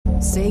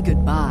Say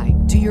goodbye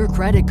to your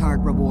credit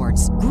card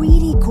rewards.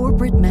 Greedy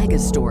corporate mega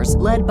stores,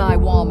 led by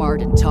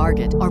Walmart and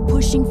Target, are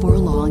pushing for a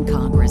law in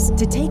Congress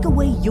to take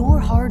away your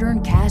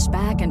hard-earned cash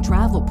back and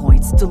travel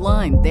points to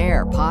line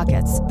their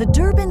pockets. The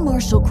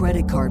Durbin-Marshall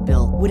credit card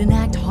bill would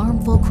enact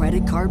harmful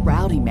credit card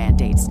routing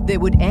mandates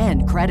that would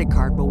end credit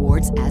card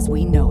rewards as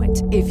we know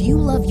it. If you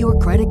love your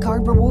credit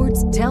card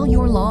rewards, tell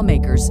your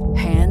lawmakers,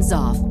 hands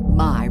off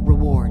my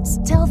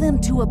rewards. Tell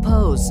them to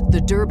oppose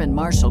the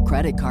Durbin-Marshall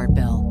credit card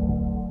bill.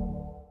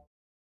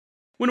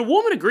 When a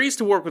woman agrees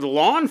to work with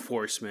law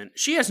enforcement,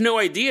 she has no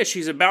idea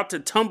she's about to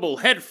tumble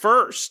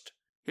headfirst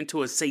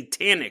into a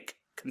satanic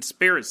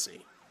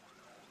conspiracy.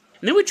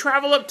 And then we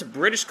travel up to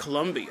British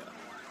Columbia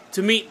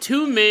to meet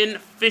two men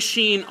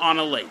fishing on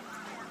a lake.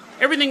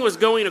 Everything was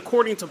going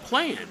according to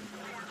plan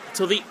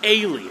until the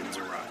aliens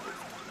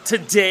arrived.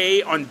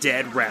 Today on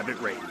Dead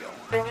Rabbit Radio.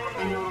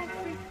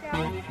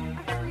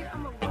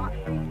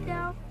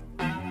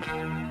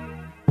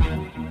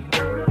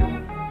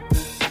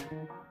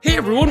 Hey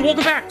everyone,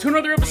 welcome back to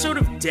another episode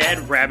of Dead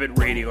Rabbit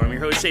Radio. I'm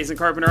your host, Jason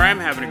Carpenter. I'm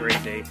having a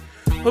great day.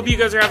 Hope you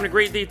guys are having a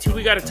great day too.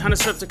 We got a ton of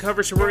stuff to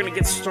cover, so we're going to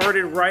get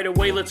started right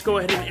away. Let's go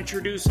ahead and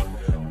introduce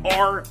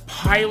our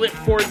pilot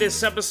for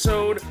this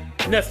episode,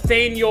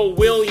 Nathaniel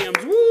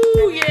Williams.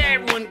 Woo! Yeah,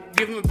 everyone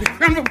give him a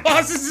big round of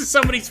applause. This is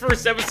somebody's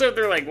first episode.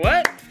 They're like,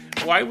 what?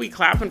 Why are we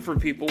clapping for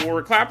people? Well,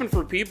 we're clapping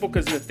for people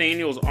because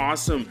Nathaniel's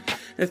awesome.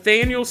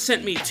 Nathaniel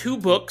sent me 2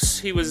 books.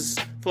 He was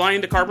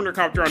flying the Carpenter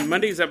Copter on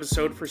Monday's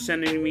episode for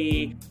sending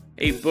me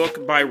a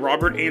book by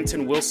Robert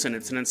Anton Wilson.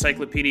 It's an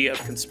encyclopedia of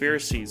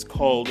conspiracies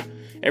called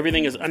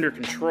Everything is Under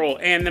Control.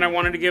 And then I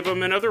wanted to give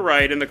him another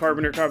ride in the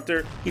Carpenter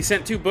Copter. He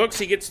sent 2 books.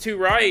 He gets 2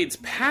 rides.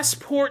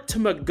 Passport to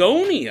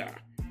Magonia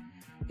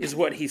is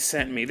what he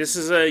sent me. This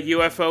is a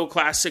UFO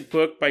classic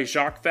book by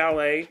Jacques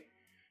Vallée.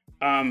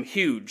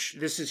 Huge.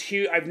 This is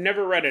huge. I've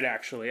never read it,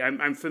 actually.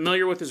 I'm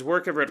familiar with his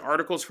work. I've read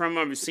articles from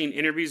him. I've seen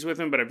interviews with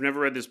him, but I've never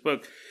read this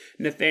book.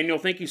 Nathaniel,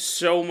 thank you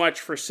so much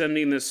for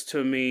sending this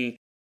to me.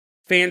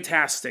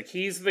 Fantastic.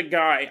 He's the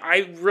guy.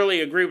 I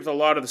really agree with a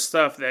lot of the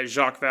stuff that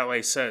Jacques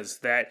Vallée says,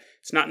 that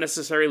it's not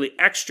necessarily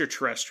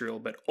extraterrestrial,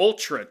 but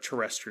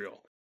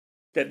ultra-terrestrial.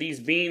 That these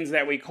beings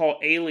that we call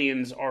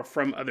aliens are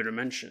from other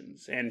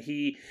dimensions. And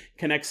he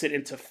connects it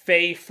into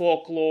Fae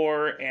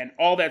folklore and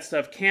all that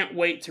stuff. Can't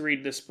wait to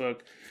read this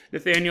book.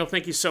 Nathaniel,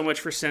 thank you so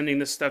much for sending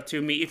this stuff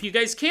to me. If you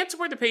guys can't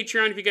support the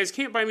Patreon, if you guys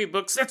can't buy me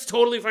books, that's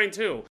totally fine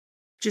too.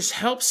 Just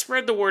help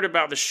spread the word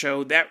about the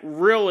show. That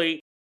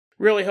really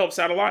helps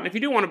out a lot. And if you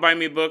do want to buy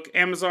me a book,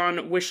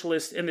 Amazon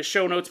wishlist in the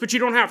show notes, but you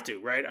don't have to,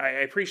 right?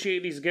 I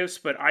appreciate these gifts,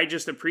 but I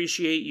just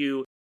appreciate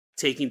you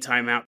taking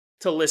time out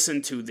to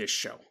listen to this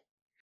show.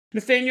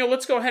 Nathaniel,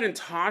 let's go ahead and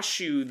toss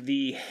you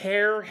the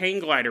Hare hang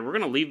glider. We're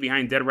going to leave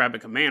behind Dead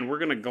Rabbit Command. We're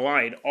going to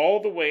glide all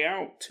the way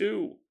out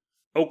to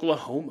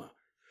Oklahoma.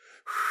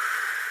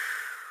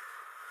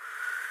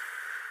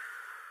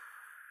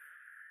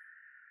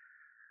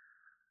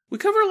 We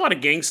cover a lot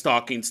of gang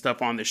stalking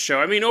stuff on this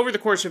show. I mean, over the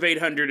course of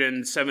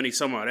 870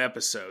 some odd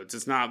episodes,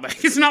 it's not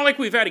like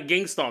we've had a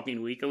gang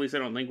stalking week. At least I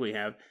don't think we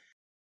have.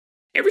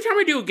 Every time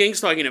I do a gang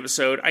stalking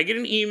episode, I get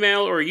an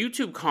email or a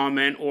YouTube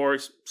comment or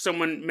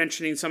someone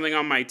mentioning something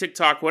on my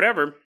TikTok,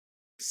 whatever,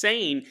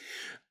 saying,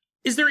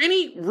 is there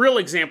any real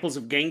examples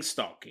of gang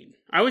stalking?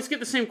 I always get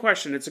the same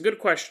question. It's a good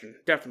question,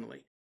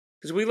 definitely.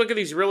 Because we look at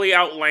these really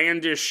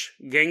outlandish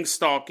gang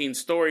stalking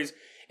stories,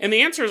 and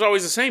the answer is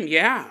always the same.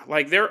 Yeah,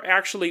 like there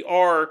actually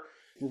are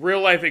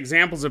real life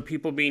examples of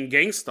people being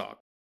gang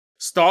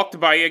stalked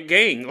by a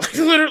gang. Like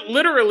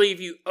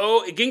literally,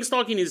 gang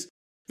stalking is,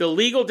 the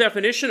legal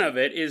definition of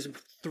it is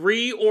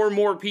 3 or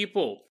more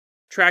people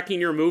tracking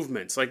your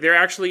movements. Like there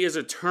actually is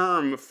a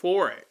term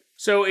for it.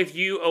 So if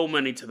you owe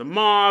money to the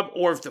mob,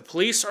 or if the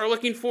police are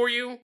looking for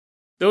you,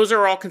 those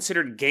are all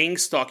considered gang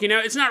stalking. Now,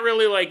 it's not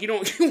really like, you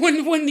don't,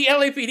 when the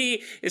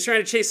LAPD is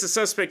trying to chase the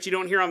suspect, you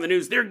don't hear on the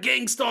news, they're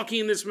gang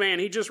stalking this man,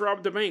 he just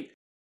robbed a bank.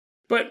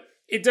 But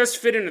it does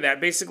fit into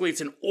that. Basically, it's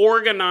an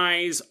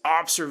organized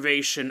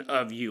observation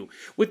of you.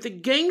 With the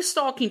gang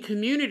stalking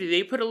community,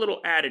 they put a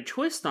little added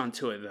twist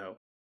onto it, though.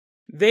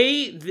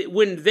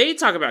 When they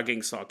talk about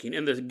gang stalking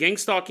and the gang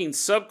stalking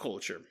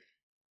subculture,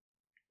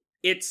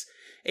 it's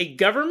a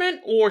government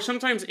or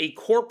sometimes a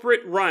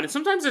corporate run. And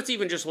sometimes it's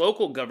even just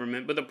local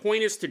government, but the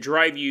point is to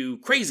drive you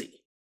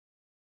crazy.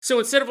 So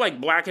instead of like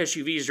black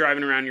SUVs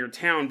driving around your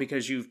town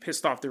because you've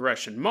pissed off the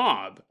Russian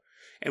mob,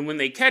 and when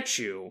they catch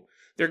you,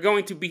 they're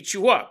going to beat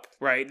you up,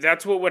 right?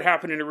 That's what would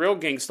happen in a real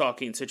gang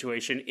stalking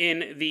situation.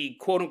 In the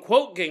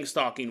quote-unquote gang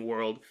stalking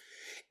world,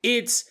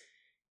 it's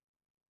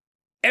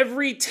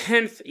every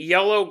 10th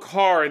yellow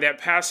car that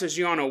passes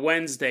you on a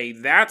Wednesday,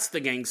 that's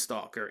the gang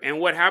stalker. And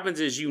what happens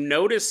is you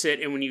notice it,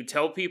 and when you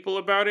tell people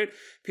about it,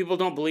 people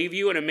don't believe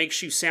you, and it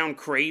makes you sound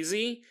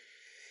crazy.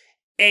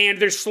 And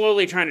they're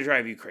slowly trying to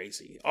drive you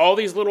crazy. All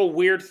these little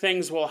weird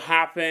things will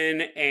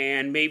happen,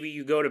 and maybe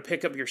you go to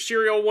pick up your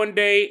cereal one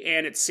day,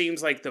 and it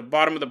seems like the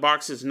bottom of the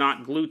box is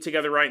not glued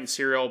together right, and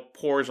cereal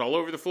pours all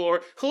over the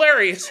floor.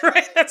 Hilarious,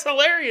 right? That's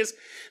hilarious.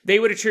 They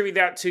would attribute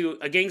that to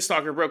a gang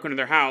stalker broke into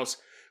their house,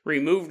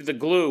 removed the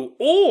glue,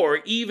 or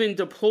even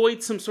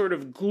deployed some sort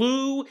of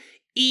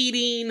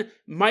glue-eating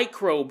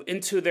microbe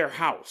into their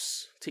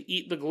house to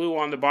eat the glue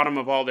on the bottom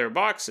of all their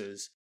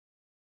boxes.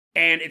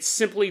 And it's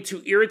simply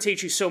to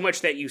irritate you so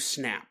much that you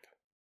snap.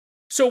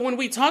 So when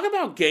we talk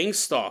about gang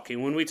stalking,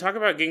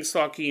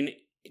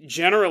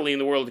 generally in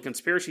the world of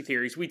conspiracy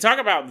theories, we talk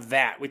about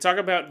that. We talk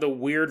about the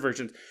weird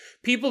versions.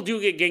 People do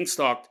get gang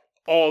stalked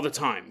all the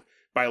time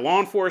by law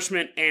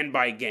enforcement and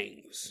by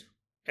gangs.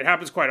 It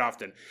happens quite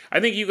often. I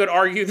think you could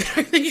argue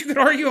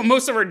that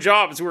most of our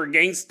jobs we're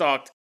gang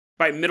stalked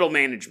by middle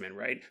management,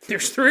 right?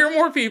 There's 3 or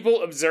more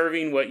people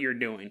observing what you're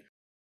doing.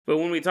 But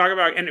when we talk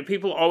about, and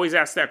people always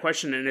ask that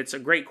question, and it's a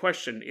great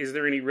question, is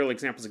there any real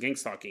examples of gang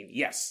stalking?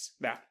 Yes,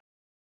 that.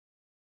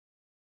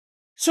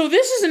 So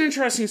this is an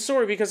interesting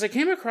story because I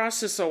came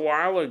across this a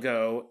while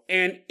ago,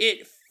 and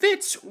it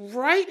fits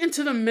right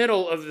into the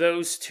middle of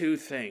those two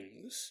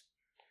things.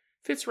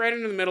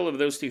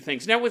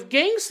 Now with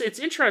gangs, it's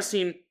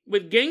interesting,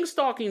 with gang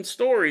stalking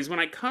stories, when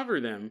I cover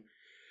them,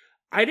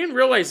 I didn't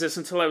realize this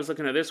until I was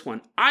looking at this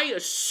one. I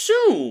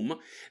assume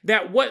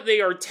that what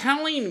they are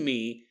telling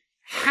me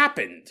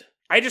happened.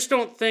 I just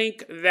don't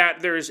think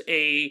that there's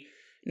a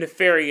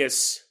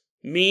nefarious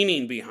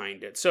meaning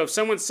behind it. So if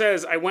someone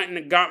says, I went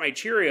and got my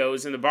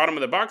Cheerios and the bottom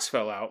of the box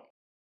fell out,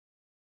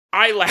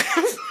 I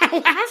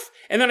laugh,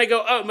 and then I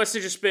go, oh, it must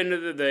have just been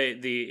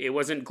it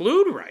wasn't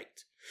glued right.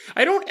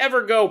 I don't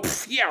ever go,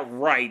 yeah,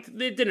 right,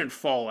 it didn't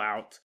fall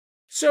out.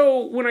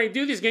 So when I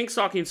do these gang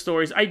stalking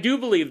stories, I do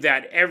believe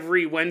that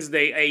every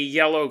Wednesday a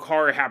yellow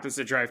car happens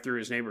to drive through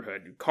his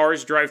neighborhood.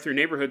 Cars drive through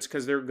neighborhoods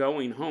because they're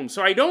going home.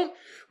 So I don't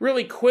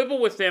really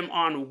quibble with them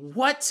on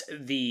what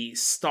the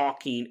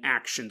stalking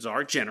actions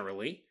are,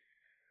 generally.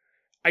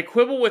 I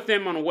quibble with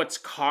them on what's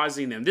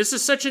causing them. This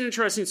is such an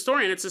interesting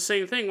story, and it's the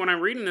same thing. When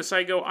I'm reading this,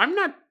 I go, I'm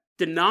not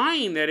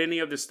denying that any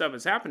of this stuff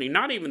is happening,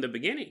 not even the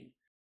beginning,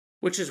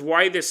 which is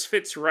why this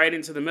fits right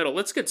into the middle.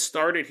 Let's get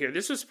started here.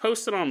 This was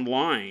posted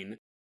online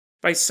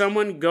by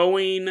someone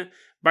going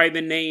by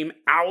the name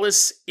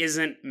Alice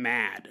Isn't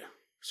Mad.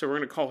 So we're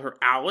going to call her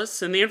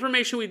Alice, and the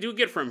information we do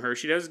get from her,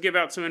 she does give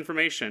out some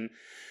information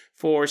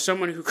for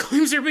someone who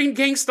claims they're being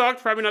gang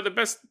stalked. Probably not the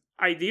best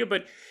idea,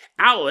 but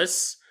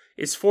Alice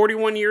is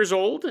 41 years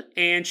old,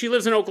 and she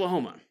lives in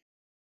Oklahoma.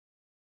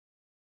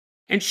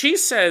 And she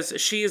says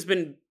she has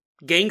been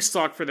gang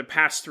stalked for the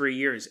past 3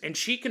 years, and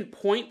she can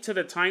point to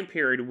the time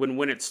period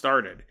when it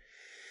started.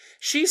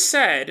 She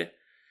said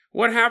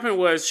what happened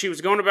was she was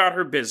going about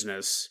her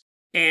business,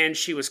 and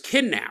she was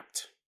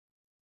kidnapped.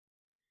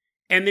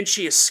 And then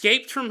she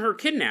escaped from her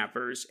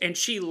kidnappers, and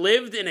she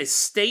lived in a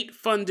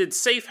state-funded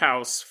safe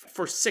house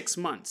for 6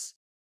 months.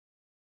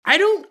 I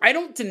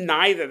don't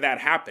deny that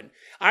happened.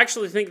 I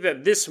actually think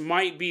that this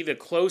might be the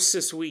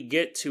closest we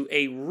get to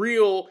a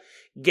real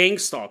gang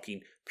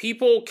stalking.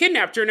 People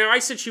kidnapped her. Now, I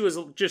said she was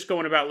just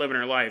going about living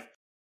her life.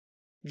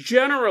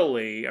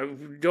 Generally,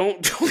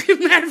 don't get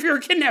mad if you're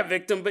a kidnap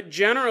victim, but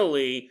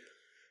generally,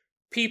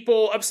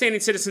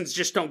 upstanding citizens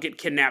just don't get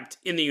kidnapped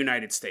in the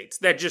United States.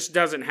 That just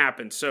doesn't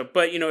happen. So,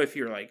 but if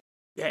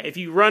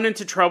you run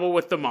into trouble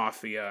with the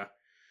mafia,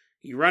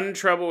 you run into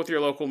trouble with your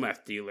local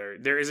meth dealer,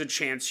 there is a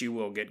chance you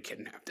will get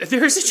kidnapped.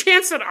 There is a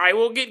chance that I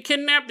will get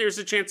kidnapped. There's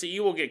a chance that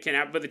you will get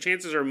kidnapped, but the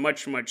chances are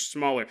much, much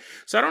smaller.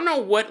 So I don't know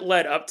what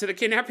led up to the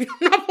kidnapping.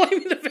 I'm not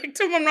blaming the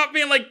victim. I'm not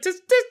being like,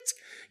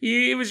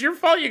 it was your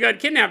fault you got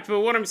kidnapped.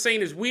 But what I'm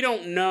saying is we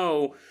don't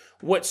know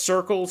what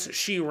circles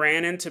she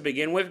ran in to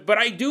begin with. But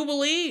I do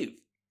believe,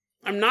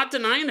 I'm not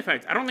denying the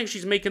fact, I don't think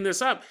she's making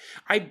this up.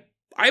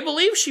 I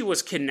believe she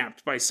was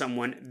kidnapped by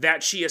someone,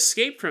 that she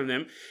escaped from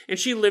them, and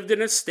she lived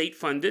in a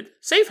state-funded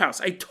safe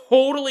house. I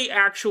totally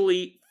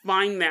actually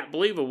find that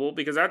believable,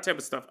 because that type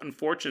of stuff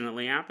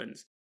unfortunately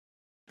happens.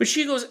 But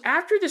she goes,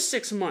 after the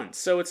 6 months,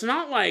 so it's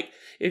not like,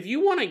 if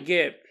you want to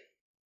get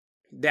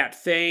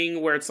that thing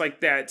where it's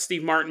like that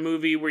Steve Martin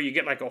movie where you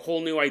get like a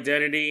whole new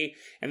identity,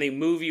 and they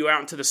move you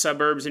out into the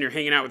suburbs and you're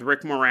hanging out with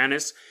Rick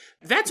Moranis,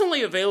 that's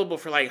only available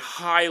for like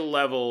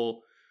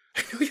high-level...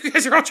 I know you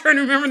guys are all trying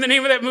to remember the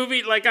name of that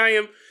movie like I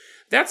am.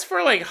 That's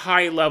for like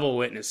high-level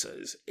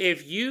witnesses.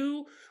 If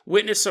you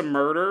witness a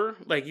murder,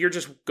 like you're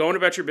just going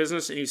about your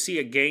business and you see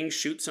a gang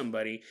shoot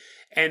somebody,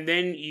 and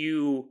then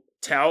you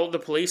tell the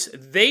police,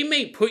 they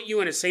may put you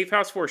in a safe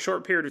house for a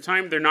short period of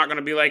time. They're not going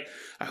to be like,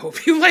 I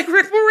hope you like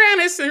Rick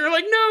Moranis. And you're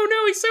like,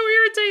 no, he's so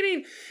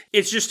irritating.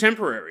 It's just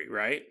temporary,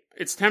 right?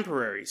 It's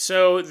temporary.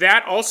 So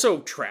that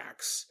also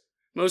tracks.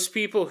 Most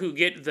people who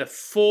get the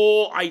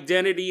full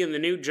identity and the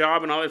new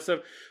job and all that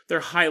stuff, they're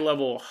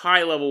high-level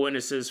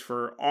witnesses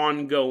for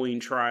ongoing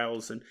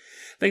trials and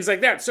things like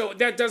that. So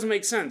that doesn't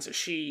make sense.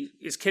 She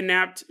is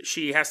kidnapped.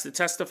 She has to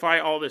testify,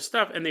 all this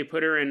stuff, and they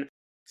put her in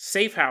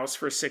safe house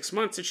for 6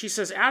 months. And she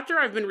says, after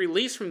I've been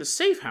released from the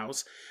safe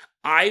house,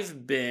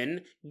 I've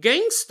been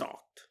gang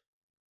stalked.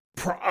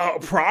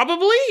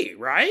 Probably,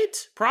 right?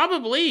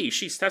 Probably.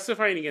 She's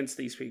testifying against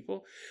these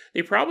people.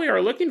 They probably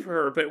are looking for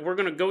her, but we're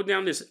going to go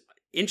down this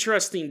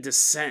interesting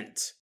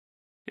descent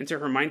into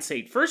her mind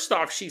state. First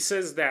off, she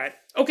says that,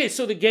 okay,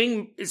 so the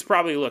gang is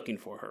probably looking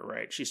for her,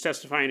 right? She's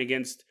testifying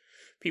against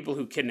people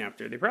who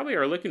kidnapped her. They probably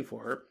are looking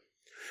for her.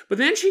 But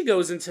then she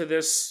goes into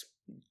this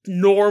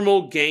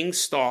normal gang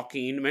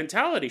stalking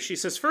mentality. She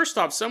says, first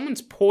off,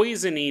 someone's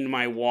poisoning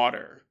my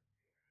water.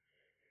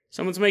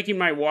 Someone's making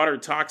my water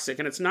toxic,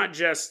 and it's not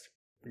just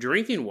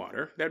drinking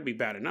water. That'd be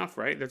bad enough,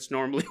 right? That's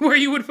normally where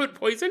you would put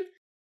poison.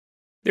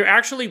 They're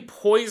actually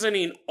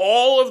poisoning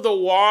all of the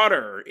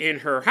water in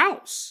her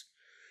house.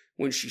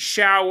 When she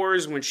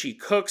showers, when she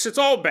cooks, it's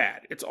all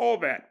bad. It's all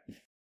bad.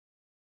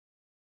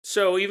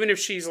 So even if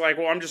she's like,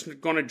 well, I'm just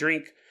going to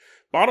drink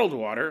bottled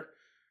water,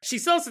 she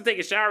still has to take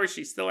a shower.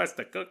 She still has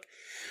to cook.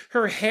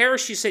 Her hair,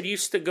 she said,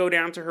 used to go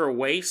down to her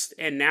waist,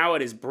 and now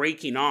it is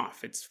breaking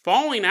off. It's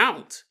falling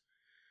out.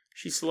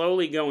 She's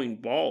slowly going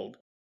bald.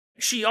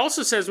 She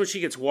also says when she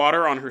gets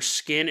water on her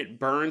skin, it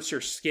burns her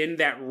skin.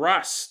 That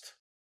rust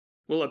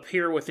will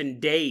appear within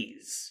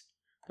days.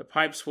 The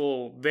pipes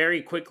will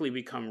very quickly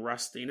become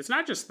rusty. And it's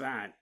not just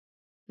that.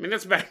 I mean,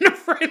 that's bad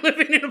enough, right?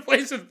 Living in a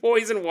place with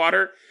poison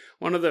water,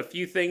 one of the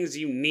few things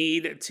you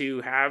need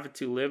to have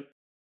to live.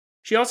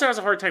 She also has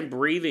a hard time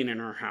breathing in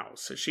her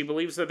house. She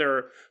believes that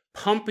they're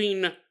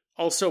pumping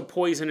also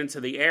poison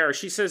into the air.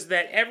 She says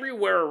that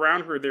everywhere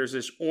around her there's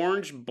this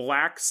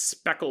orange-black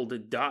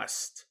speckled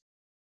dust.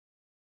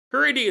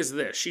 Her idea is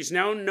this. She's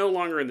now no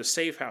longer in the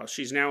safe house.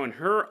 She's now in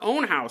her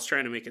own house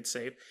trying to make it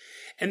safe.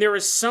 And there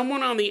is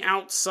someone on the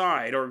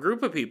outside, or a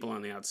group of people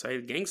on the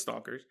outside, gang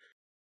stalkers,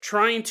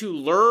 trying to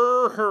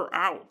lure her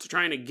out,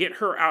 trying to get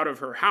her out of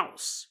her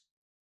house.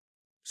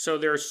 So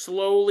they're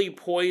slowly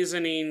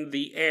poisoning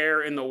the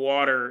air and the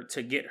water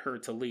to get her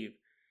to leave.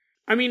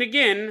 I mean,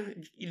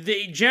 again,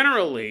 they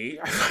generally,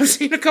 I've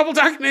seen a couple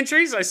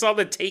documentaries. I saw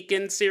the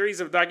Taken series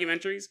of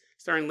documentaries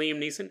starring Liam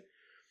Neeson.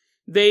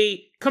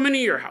 They come into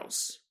your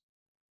house,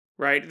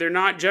 right? They're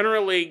not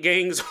generally,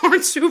 gangs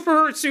aren't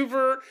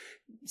super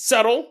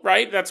subtle,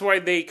 right? That's why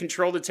they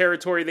control the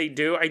territory they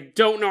do. I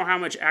don't know how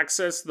much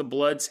access the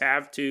Bloods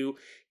have to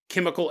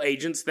chemical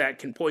agents that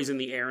can poison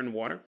the air and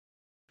water.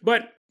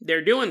 But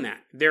they're doing that.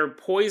 They're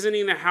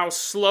poisoning the house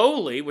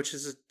slowly, which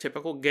is a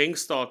typical gang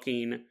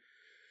stalking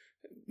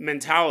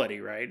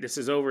mentality, right? This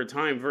is over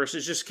time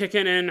versus just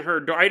kicking in her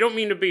door. I don't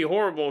mean to be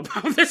horrible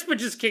about this, but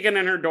just kicking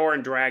in her door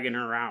and dragging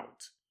her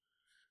out,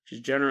 which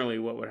is generally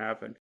what would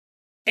happen.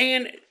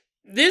 And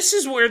this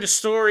is where the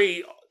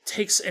story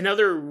takes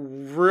another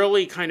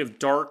really kind of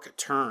dark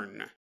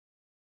turn.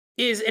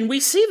 And we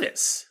see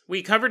this.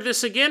 We covered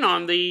this again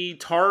on the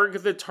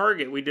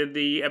Target. We did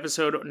the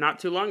episode not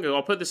too long ago.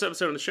 I'll put this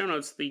episode in the show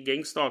notes, the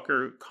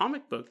Gangstalker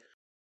comic book.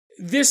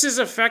 This is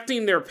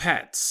affecting their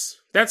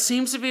pets. That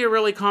seems to be a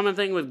really common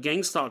thing with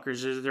gang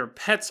stalkers, is their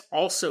pets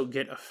also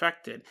get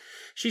affected.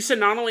 She said,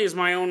 not only is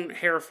my own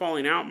hair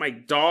falling out, my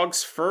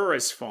dog's fur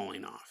is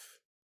falling off.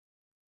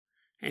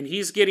 And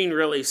he's getting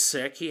really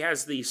sick. He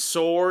has these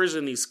sores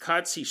and these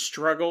cuts. He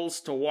struggles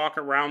to walk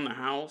around the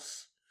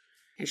house.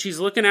 And she's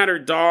looking at her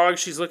dog.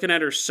 She's looking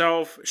at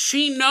herself.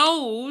 She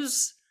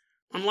knows,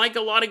 unlike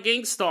a lot of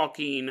gang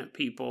stalking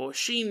people,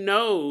 she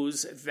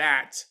knows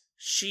that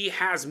she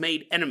has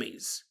made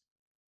enemies.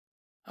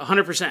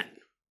 100%.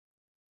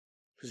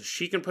 Because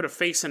she can put a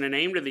face and a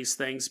name to these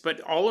things,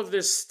 but all of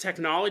this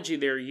technology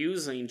they're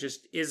using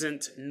just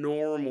isn't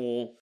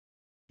normal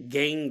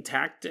gang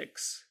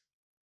tactics.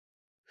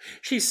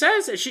 She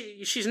says that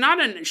she's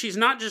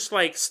not just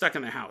like stuck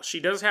in the house. She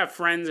does have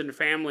friends and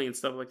family and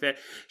stuff like that.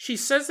 She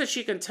says that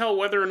she can tell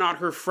whether or not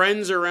her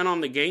friends are in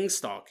on the gang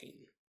stalking.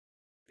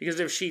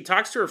 Because if she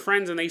talks to her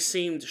friends and they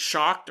seemed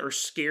shocked or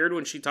scared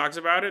when she talks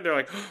about it, they're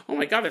like, oh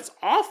my God, that's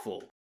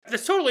awful.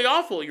 That's totally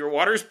awful. Your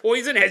water's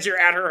poison as you're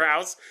at her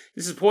house.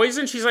 This is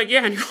poison? She's like,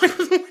 yeah. And you're like,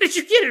 what did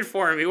you get it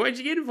for me? What did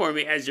you get it for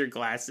me? As your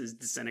glass is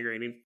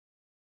disintegrating.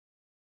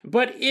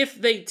 But if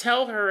they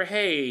tell her,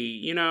 hey,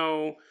 you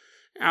know,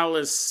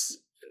 Alice,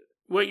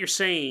 what you're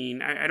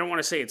saying, I don't want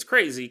to say it's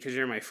crazy because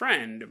you're my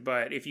friend,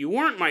 but if you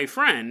weren't my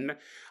friend,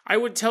 I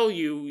would tell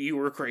you you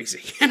were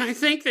crazy. And I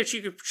think that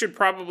you should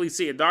probably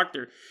see a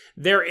doctor.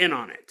 They're in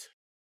on it.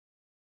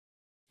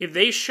 If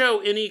they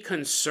show any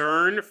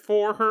concern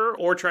for her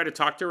or try to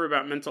talk to her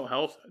about mental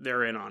health,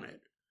 they're in on it.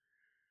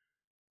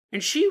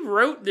 And she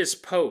wrote this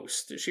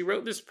post.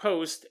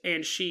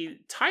 And she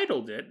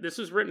titled it, this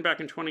was written back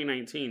in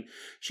 2019.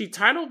 She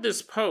titled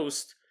this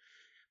post,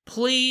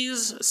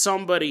 "Please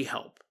Somebody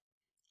Help.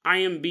 I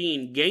am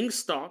being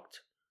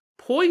gang-stalked,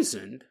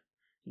 poisoned,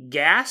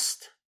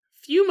 gassed,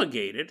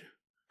 fumigated,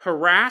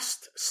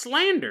 harassed,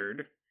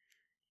 slandered,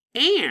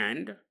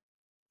 and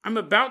I'm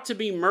about to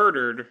be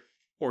murdered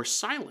or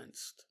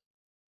silenced."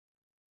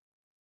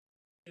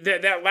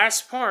 That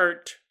last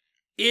part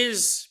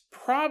is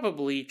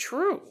probably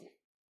true,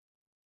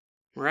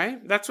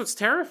 right? That's what's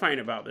terrifying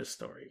about this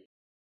story.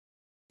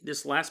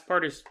 This last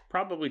part is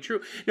probably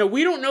true. Now,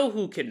 we don't know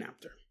who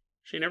kidnapped her.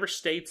 She never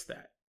states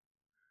that.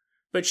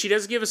 But she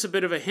does give us a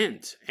bit of a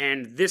hint.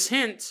 And this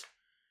hint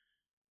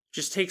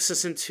just takes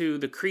us into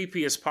the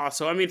creepiest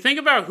possible. I mean, think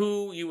about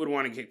who you would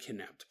want to get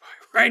kidnapped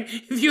by, right?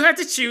 If you had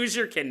to choose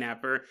your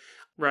kidnapper,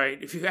 right?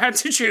 If you had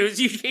to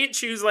choose, you can't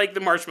choose like the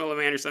Marshmallow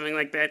Man or something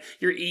like that.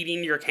 You're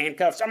eating your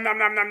handcuffs, nom, nom,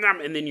 nom, nom, nom,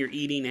 and then you're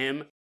eating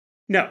him.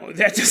 No,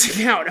 that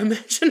doesn't count.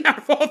 Imagine out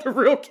of all the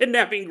real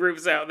kidnapping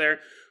groups out there,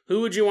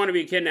 who would you want to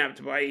be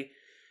kidnapped by?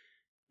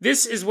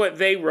 This is what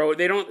they wrote.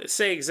 They don't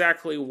say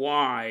exactly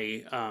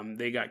why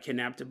they got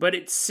kidnapped, but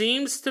it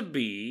seems to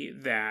be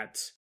that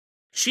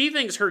she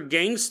thinks her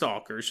gang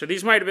stalkers, so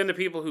these might have been the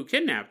people who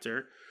kidnapped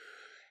her,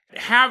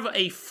 have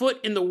a foot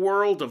in the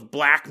world of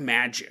black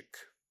magic.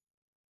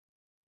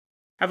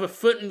 Have a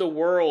foot in the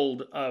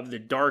world of the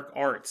dark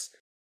arts.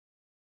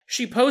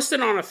 She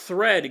posted on a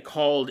thread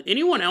called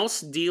Anyone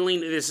Else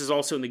Dealing... This is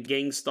also in the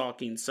gang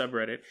stalking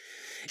subreddit.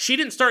 She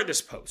didn't start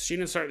this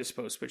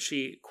post, but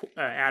she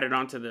added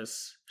onto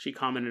this. She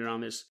commented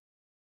on this.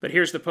 But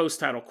here's the post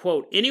title,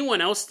 quote,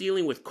 Anyone else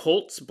dealing with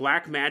cults,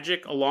 black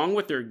magic, along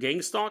with their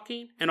gang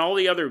stalking, and all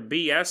the other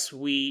BS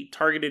we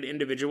targeted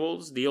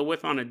individuals deal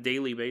with on a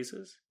daily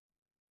basis?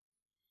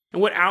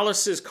 And what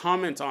Alice's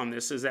comment on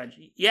this is that,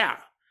 yeah,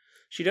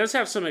 she does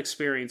have some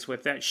experience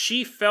with that.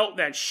 She felt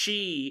that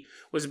she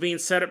was being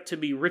set up to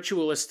be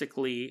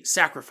ritualistically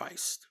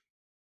sacrificed.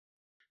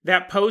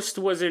 That post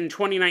was in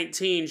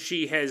 2019.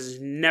 She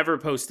has never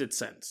posted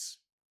since.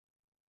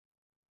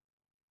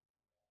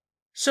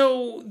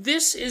 So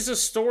this is a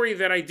story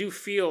that I do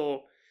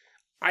feel,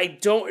 I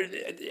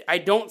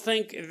don't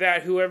think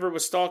that whoever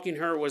was stalking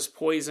her was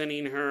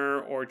poisoning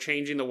her or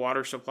changing the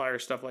water supply or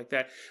stuff like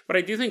that. But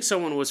I do think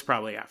someone was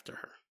probably after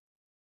her.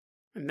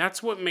 And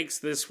that's what makes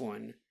this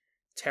one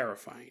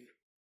terrifying.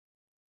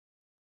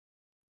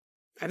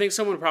 I think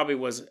someone probably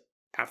was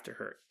after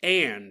her.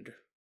 And I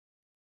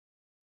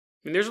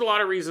mean, there's a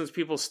lot of reasons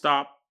people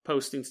stop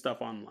posting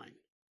stuff online.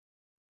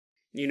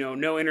 You know,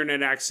 no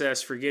internet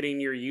access,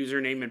 forgetting your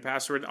username and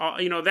password.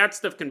 You know, that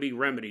stuff can be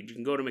remedied. You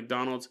can go to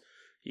McDonald's,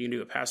 you can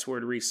do a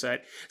password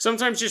reset.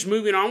 Sometimes just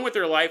moving on with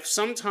their life,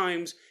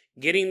 sometimes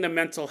getting the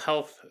mental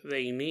health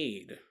they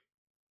need.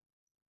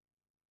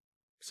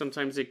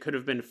 Sometimes it could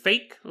have been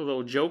fake, a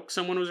little joke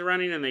someone was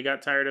running and they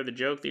got tired of the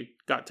joke, they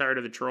got tired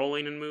of the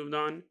trolling and moved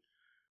on.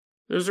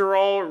 Those are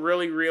all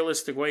really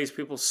realistic ways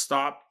people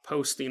stop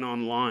posting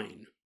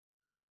online.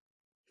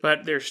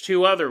 But there's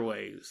two other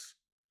ways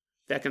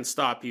that can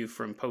stop you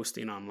from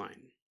posting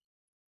online.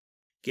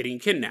 Getting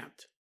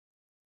kidnapped.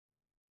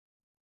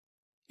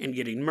 And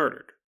getting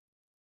murdered.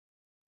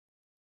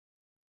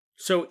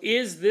 So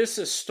is this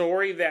a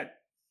story that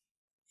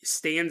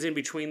stands in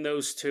between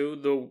those two?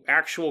 The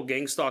actual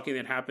gang stalking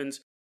that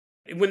happens?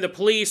 When the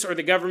police or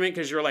the government,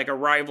 because you're like a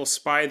rival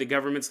spy, the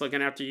government's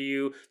looking after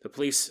you, the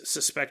police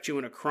suspect you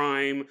in a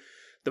crime,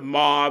 the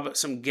mob,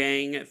 some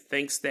gang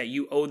thinks that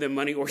you owe them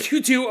money, or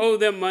you do owe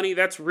them money.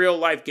 That's real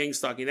life gang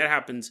stalking. That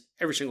happens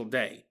every single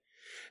day.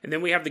 And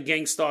then we have the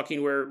gang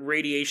stalking where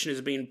radiation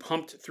is being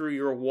pumped through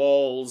your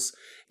walls,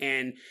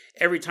 and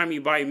every time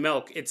you buy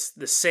milk, it's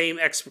the same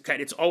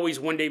it's always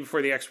one day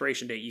before the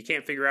expiration date. You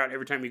can't figure out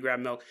every time you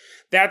grab milk.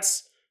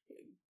 That's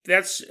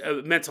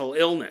a mental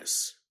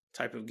illness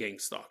type of gang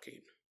stalking.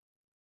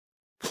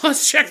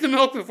 Plus, check the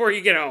milk before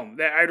you get home.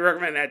 I'd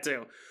recommend that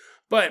too.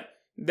 But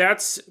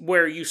that's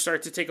where you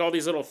start to take all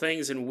these little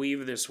things and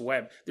weave this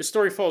web. This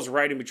story falls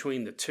right in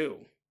between the two.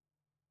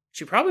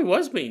 She probably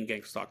was being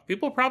gang stalked.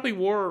 People probably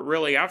were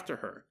really after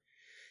her.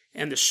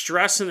 And the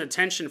stress and the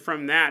tension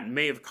from that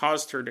may have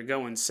caused her to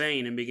go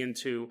insane and begin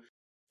to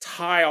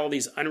tie all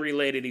these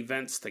unrelated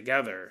events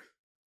together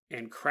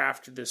and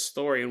craft this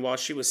story. And while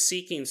she was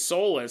seeking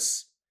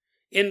solace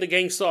in the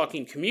gang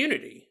stalking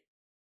community,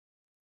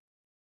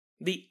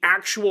 the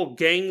actual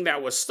gang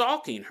that was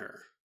stalking her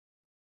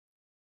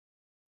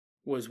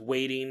was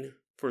waiting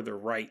for the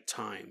right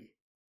time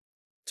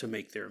to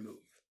make their move.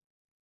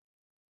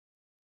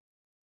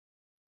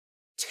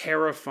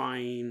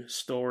 Terrifying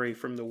story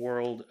from the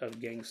world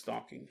of gang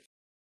stalking.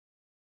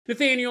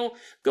 Nathaniel,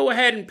 go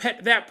ahead and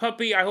pet that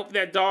puppy. I hope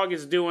that dog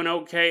is doing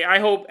okay. I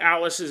hope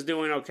Alice is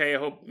doing okay. I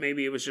hope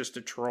maybe it was just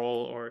a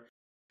troll or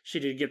she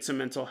did get some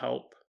mental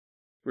help.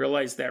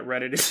 Realize that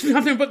Reddit is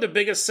nothing but the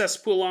biggest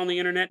cesspool on the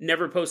internet.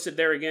 Never posted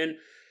there again.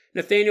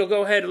 Nathaniel,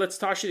 go ahead. Let's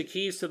toss you the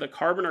keys to the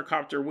Carboner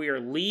copter we are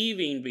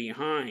leaving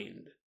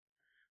behind.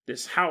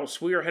 This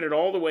house, we are headed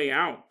all the way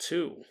out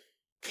to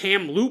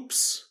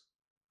Kamloops,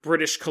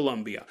 British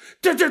Columbia.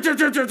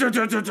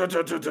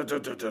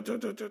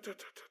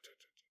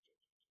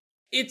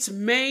 It's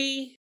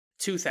May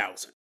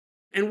 2000,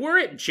 and we're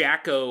at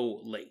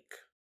Jacko Lake.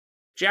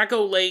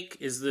 Jacko Lake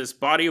is this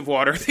body of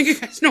water. I think you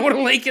guys know what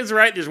a lake is,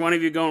 right? There's one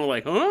of you going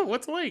like, huh?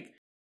 What's a lake?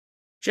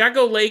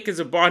 Jacko Lake is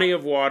a body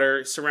of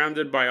water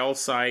surrounded by all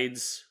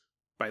sides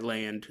by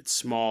land. It's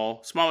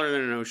small, smaller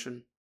than an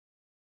ocean.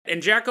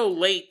 And Jacko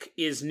Lake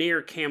is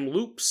near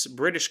Kamloops,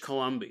 British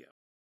Columbia.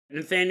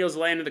 Nathaniel's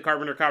landed the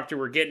Carboner copter.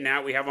 We're getting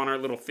out. We have on our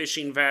little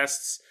fishing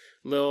vests,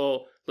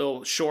 little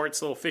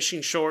shorts, little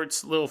fishing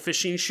shorts, little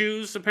fishing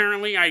shoes,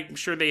 apparently. I'm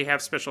sure they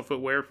have special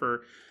footwear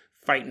for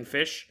fighting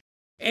fish.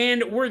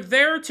 And we're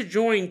there to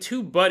join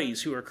two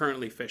buddies who are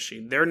currently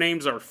fishing. Their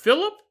names are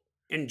Philip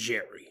and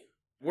Jerry.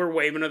 We're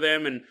waving to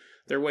them, and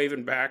they're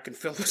waving back. And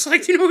Philip's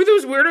like, do you know who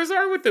those weirdos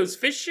are with those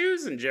fish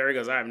shoes? And Jerry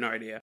goes, I have no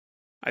idea.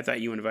 I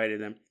thought you invited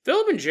them.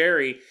 Philip and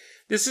Jerry,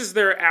 this is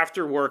their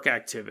after-work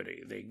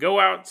activity. They go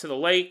out to the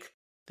lake.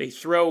 They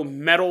throw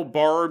metal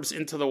barbs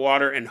into the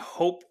water and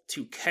hope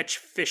to catch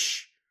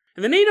fish.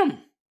 And then eat them.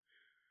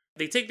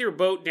 They take their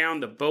boat down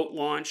the boat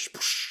launch,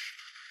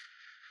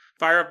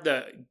 fire up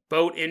the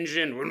boat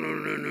engine,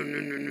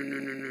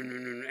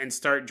 and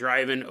start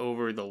driving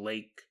over the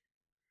lake.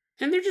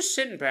 And they're just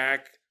sitting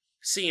back,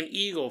 seeing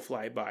eagle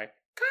fly by.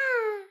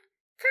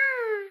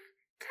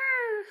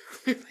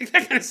 That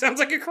kind of sounds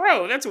like a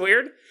crow. That's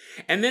weird.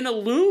 And then a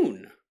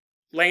loon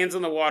lands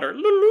on the water.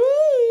 Loon,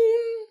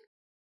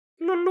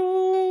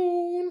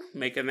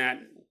 making that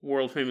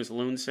world-famous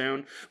loon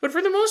sound. But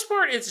for the most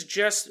part, it's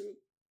just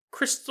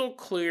crystal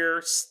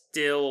clear,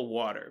 still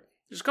water.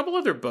 There's a couple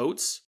other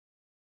boats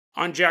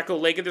on Jacko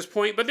Lake at this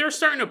point, but they're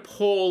starting to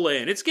pull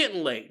in. It's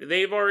getting late.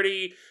 They're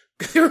already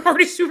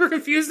super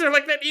confused. They're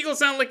like, that eagle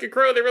sounded like a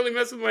crow. They really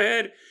messed with my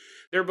head.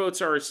 Their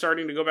boats are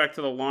starting to go back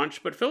to the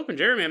launch, but Philip and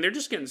Jerry, man, they're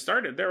just getting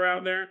started. They're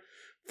out there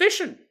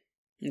fishing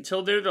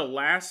until they're the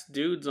last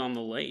dudes on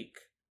the lake.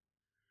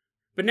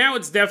 But now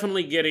it's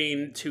definitely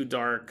getting too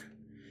dark.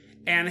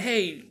 And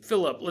hey,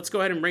 Philip, let's go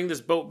ahead and bring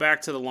this boat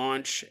back to the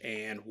launch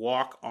and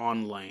walk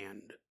on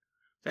land.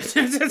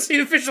 That's the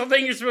official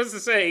thing you're supposed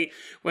to say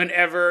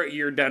whenever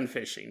you're done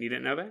fishing. You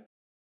didn't know that?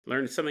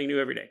 Learn something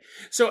new every day.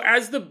 So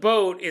as the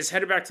boat is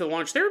headed back to the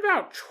launch, they're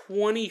about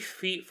 20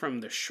 feet from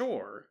the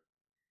shore.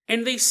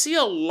 And they see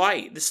a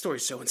light. This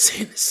story's so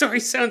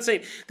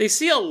insane. They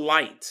see a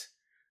light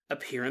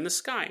appear in the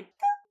sky.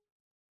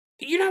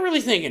 You're not really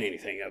thinking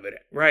anything of it,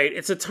 right?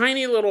 It's a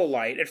tiny little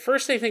light. At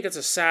first they think it's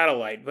a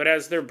satellite, but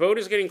as their boat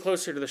is getting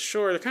closer to the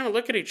shore, they kind of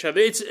look at each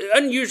other. It's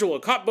unusual.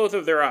 It caught both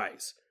of their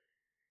eyes.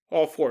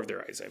 All four of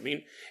their eyes, I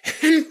mean.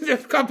 And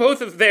they've got both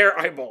of their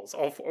eyeballs.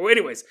 All four.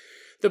 Anyways,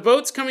 the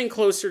boat's coming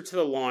closer to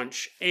the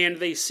launch, and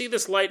they see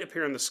this light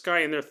appear in the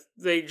sky, and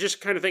they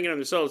just kind of thinking to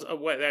themselves, oh,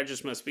 what, that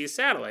just must be a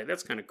satellite.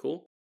 That's kind of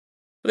cool.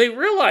 But they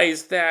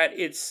realize that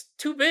it's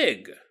too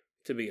big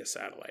to be a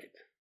satellite.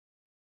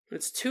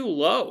 It's too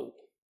low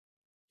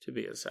to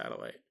be a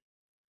satellite.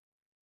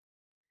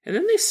 And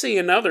then they see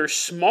another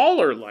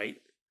smaller light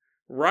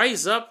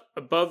rise up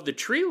above the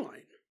tree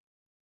line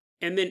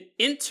and then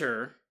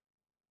enter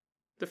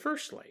the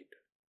first light.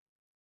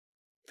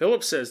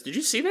 Philip says, did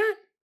you see that?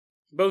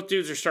 Both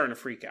dudes are starting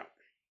to freak out.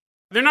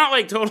 They're not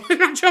like totally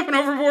not jumping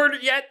overboard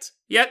yet,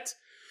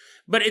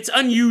 but it's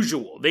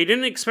unusual. They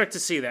didn't expect to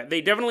see that.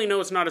 They definitely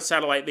know it's not a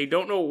satellite. They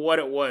don't know what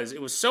it was.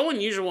 It was so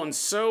unusual and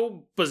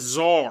so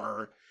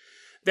bizarre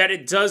that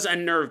it does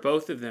unnerve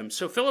both of them.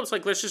 So Philip's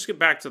like, let's just get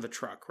back to the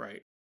truck,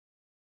 right?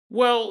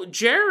 Well,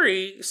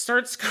 Jerry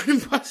starts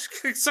kind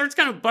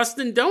of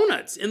busting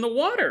donuts in the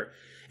water.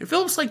 And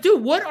Philip's like,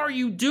 dude, what are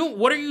you doing?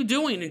 What are you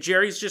doing? And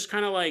Jerry's just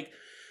kind of like,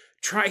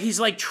 he's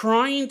like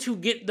trying to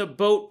get the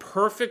boat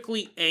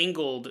perfectly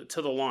angled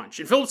to the launch.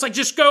 And Philip's like,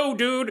 just go,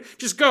 dude.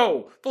 Just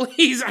go.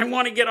 Please, I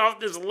want to get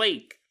off this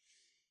lake.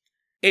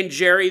 And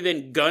Jerry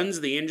then guns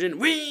the engine.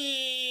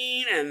 Whee!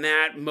 And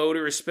that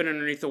motor is spinning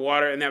underneath the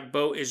water, and that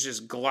boat is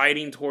just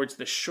gliding towards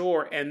the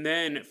shore. And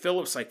then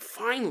Philip's like,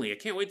 finally, I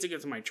can't wait to get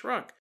to my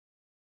truck.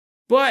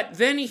 But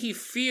then he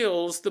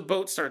feels the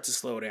boat start to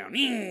slow down.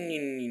 He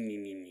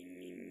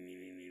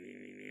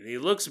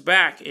looks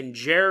back, and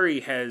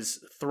Jerry has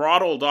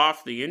throttled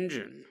off the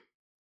engine.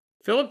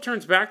 Philip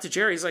turns back to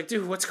Jerry. He's like,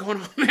 dude, what's going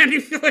on, man?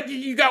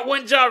 You got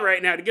one job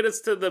right now to get us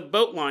to the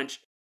boat launch.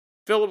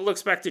 Philip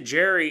looks back to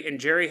Jerry, and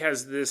Jerry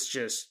has this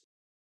just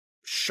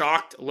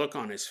shocked look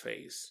on his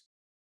face.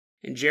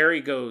 And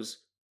Jerry goes,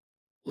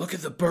 look at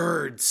the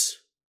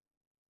birds.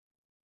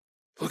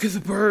 Look at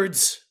the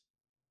birds.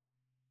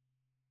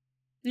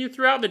 And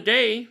throughout the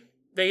day,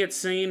 they had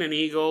seen an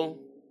eagle.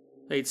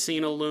 They'd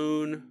seen a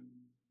loon.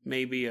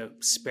 Maybe a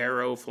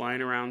sparrow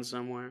flying around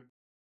somewhere.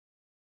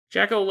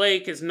 Jacko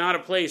Lake is not a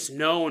place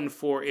known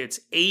for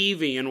its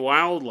avian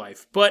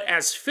wildlife. But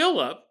as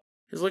Philip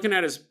is looking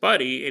at his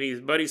buddy, and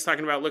his buddy's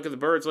talking about, look at the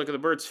birds,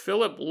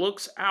 Philip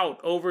looks out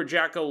over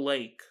Jacko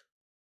Lake.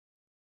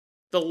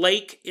 The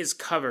lake is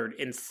covered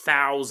in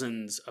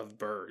thousands of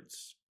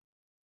birds.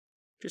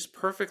 Just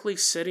perfectly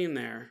sitting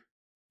there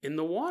in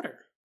the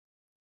water.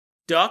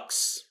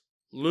 Ducks,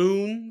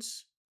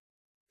 loons.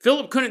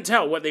 Philip couldn't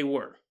tell what they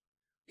were.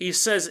 He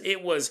says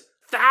it was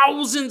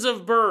thousands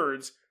of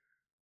birds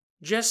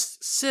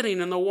just sitting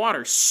in the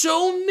water.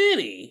 So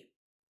many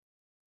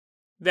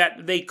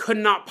that they could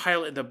not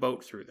pilot the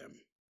boat through them.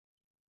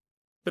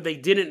 But they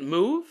didn't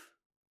move.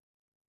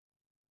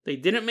 They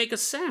didn't make a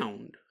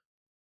sound.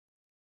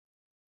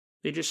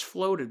 They just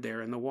floated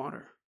there in the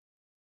water.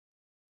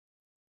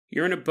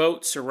 You're in a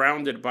boat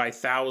surrounded by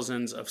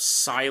thousands of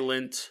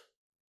silent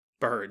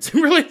birds.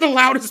 Really the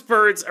loudest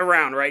birds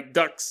around, right?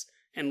 Ducks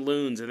and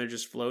loons, and they're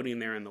just floating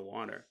there in the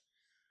water.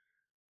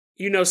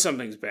 You know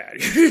something's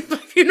bad.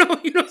 you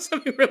know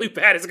something really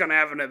bad is going to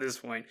happen at this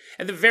point.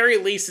 At the very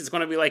least, it's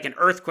going to be like an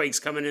earthquake's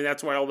coming in.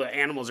 That's why all the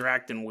animals are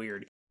acting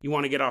weird. You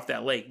want to get off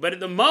that lake. But at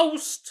the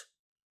most,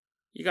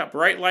 you got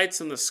bright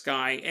lights in the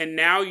sky, and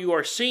now you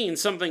are seeing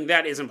something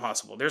that is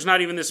impossible. There's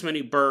not even this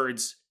many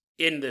birds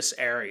in this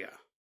area.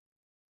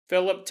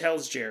 Philip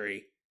tells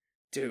Jerry,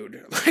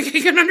 dude, like,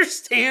 you can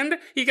understand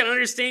you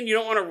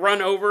don't want to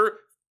run over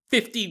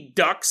 50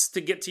 ducks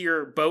to get to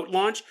your boat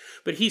launch.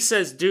 But he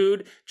says,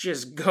 dude,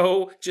 just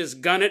go,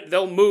 just gun it.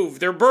 They'll move.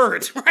 They're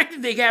birds, right?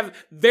 They have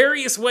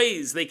various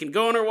ways. They can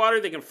go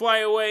underwater. They can fly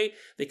away.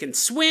 They can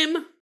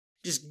swim.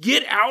 Just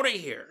get out of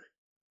here.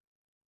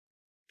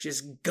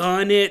 Just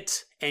gun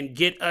it and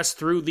get us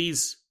through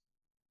these.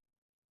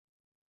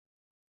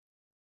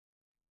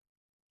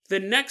 The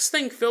next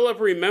thing Philip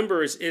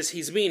remembers is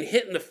he's being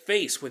hit in the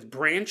face with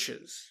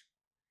branches.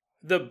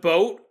 The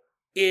boat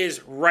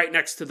is right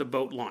next to the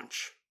boat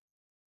launch.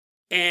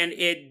 And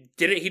he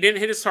didn't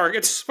hit his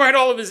target, despite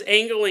all of his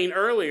angling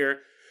earlier.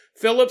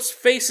 Philip's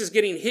face is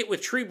getting hit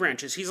with tree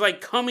branches. He's like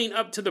coming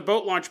up to the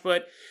boat launch,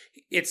 but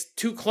it's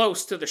too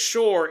close to the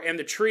shore, and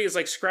the tree is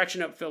like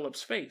scratching up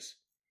Philip's face.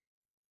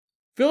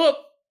 Philip,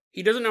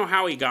 he doesn't know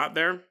how he got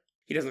there.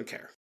 He doesn't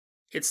care.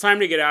 It's time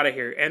to get out of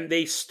here. And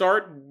they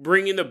start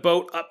bringing the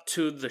boat up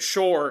to the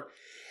shore.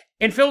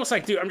 And Philip's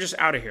like, dude, I'm just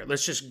out of here.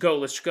 Let's just go.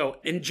 Let's go.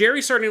 And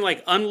Jerry's starting to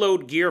like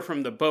unload gear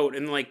from the boat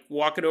and like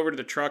walk it over to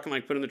the truck and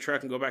like put it in the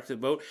truck and go back to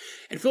the boat.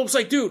 And Philip's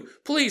like, dude,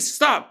 please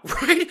stop.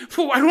 Right?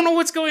 I don't know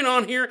what's going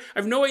on here. I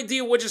have no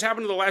idea what just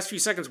happened in the last few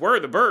seconds. Where are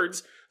the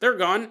birds? They're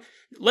gone.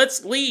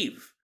 Let's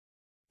leave.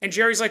 And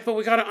Jerry's like, but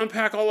we got to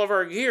unpack all of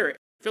our gear.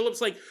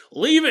 Philip's like,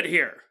 leave it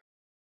here.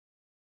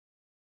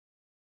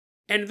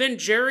 And then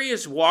Jerry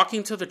is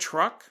walking to the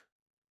truck,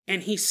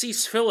 and he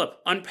sees Philip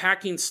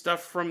unpacking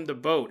stuff from the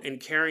boat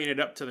and carrying it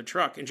up to the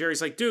truck. And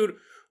Jerry's like, dude,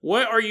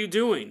 what are you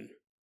doing?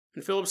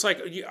 And Philip's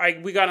like,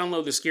 we got to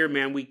unload this gear,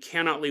 man. We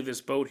cannot leave this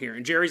boat here.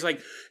 And Jerry's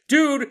like,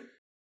 dude,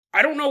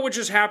 I don't know what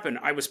just happened.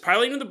 I was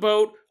piloting the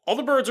boat. All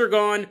the birds are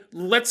gone.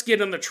 Let's get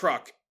in the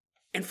truck.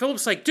 And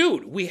Philip's like,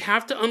 dude, we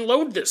have to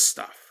unload this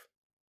stuff.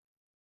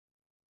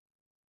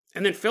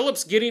 And then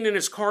Philip's getting in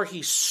his car.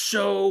 He's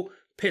so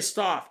pissed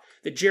off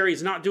that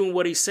Jerry's not doing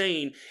what he's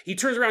saying. He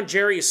turns around,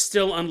 Jerry is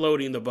still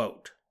unloading the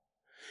boat.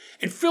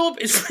 And Philip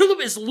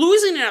is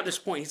losing it at this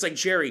point. He's like,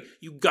 Jerry,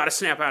 you gotta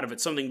snap out of it.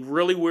 Something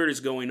really weird is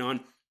going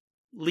on.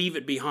 Leave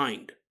it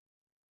behind.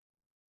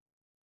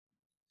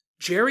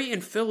 Jerry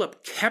and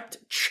Philip kept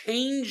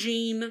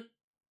changing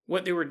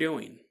what they were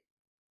doing.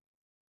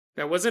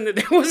 That wasn't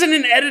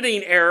an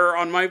editing error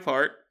on my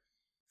part.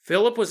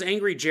 Philip was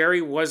angry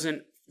Jerry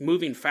wasn't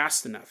moving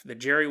fast enough, that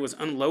Jerry was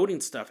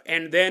unloading stuff.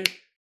 And then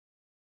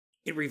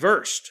it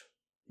reversed.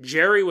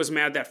 Jerry was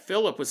mad that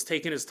Philip was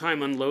taking his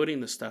time unloading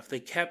the stuff. They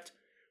kept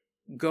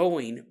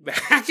going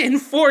back and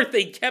forth.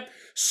 They kept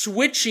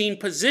switching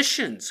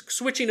positions,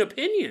 switching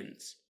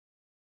opinions.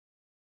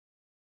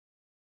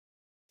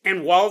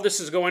 And while this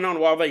is going on,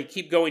 while they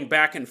keep going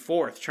back and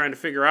forth, trying to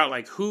figure out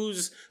like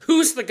who's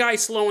the guy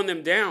slowing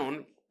them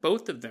down,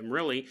 both of them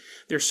really,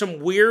 there's some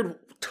weird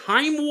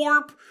time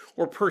warp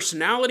or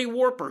personality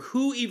warp, or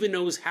who even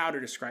knows how to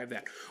describe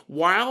that.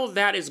 While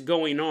that is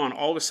going on,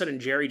 all of a sudden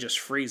Jerry just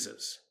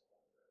freezes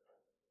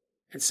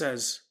and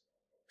says,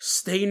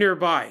 stay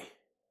nearby.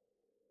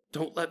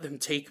 Don't let them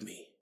take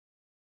me.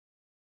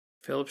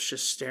 Philip's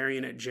just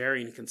staring at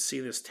Jerry and can see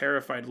this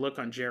terrified look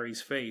on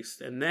Jerry's face.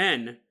 And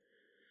then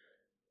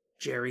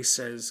Jerry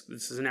says,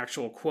 this is an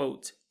actual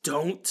quote,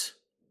 don't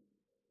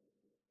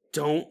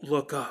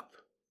look up,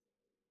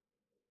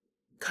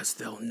 'cause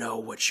they'll know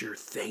what you're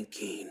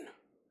thinking.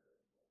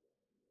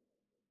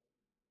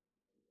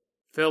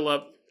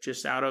 Philip,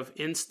 just out of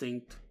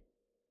instinct,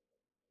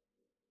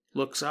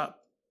 looks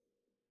up.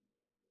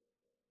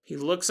 He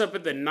looks up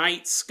at the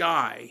night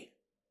sky,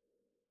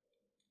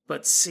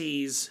 but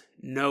sees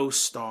no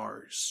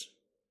stars.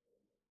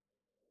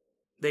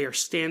 They are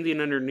standing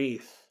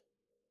underneath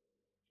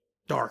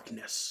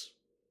darkness.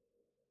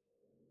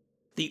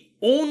 The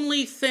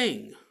only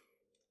thing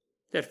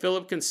that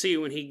Philip can see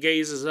when he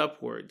gazes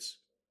upwards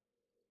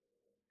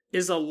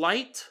is a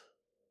light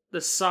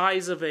the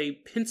size of a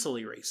pencil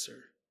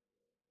eraser.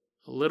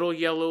 A little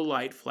yellow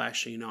light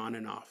flashing on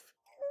and off.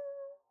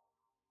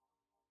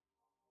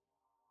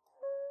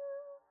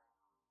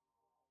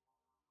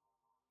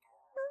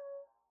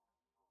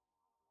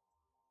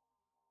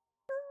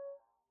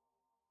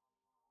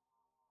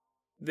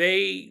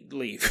 They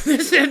leave.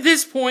 At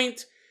this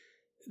point,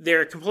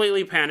 they're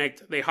completely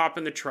panicked. They hop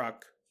in the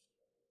truck.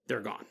 They're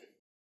gone.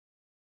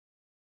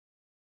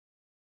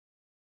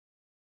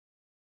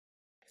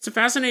 It's a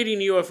fascinating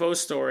UFO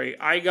story.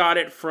 I got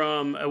it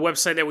from a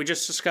website that we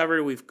just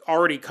discovered. We've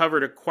already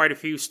covered quite a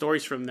few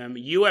stories from them.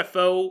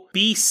 UFOBC.ca.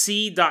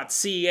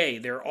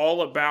 They're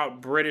all about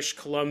British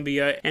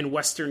Columbia and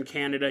Western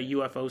Canada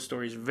UFO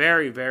stories.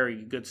 Very,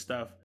 very good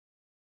stuff.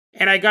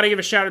 And I got to give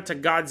a shout out to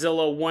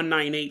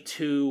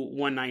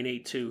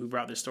Godzilla1982 who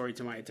brought this story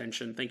to my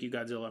attention. Thank you,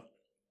 Godzilla.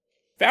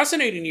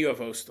 Fascinating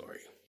UFO story.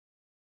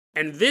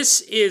 And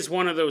this is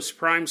one of those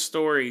prime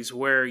stories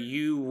where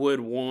you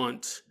would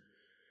want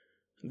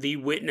the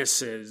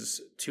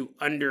witnesses to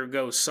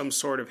undergo some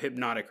sort of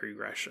hypnotic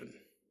regression.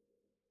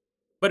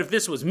 But if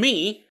this was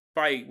me, if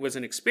I was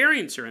an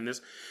experiencer in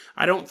this,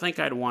 I don't think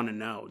I'd want to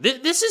know.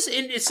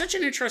 It's such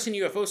an interesting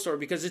UFO story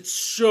because it's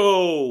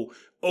so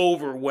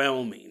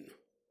overwhelming.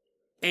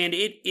 And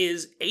it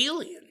is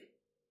alien.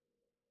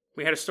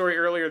 We had a story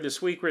earlier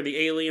this week where the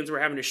aliens were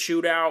having a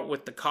shootout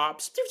with the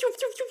cops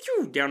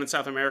down in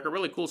South America.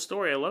 Really cool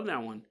story. I love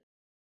that one.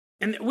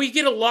 And we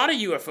get a lot of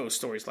UFO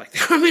stories like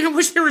that. I mean, I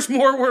wish there was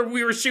more where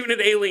we were shooting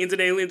at aliens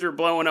and aliens were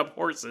blowing up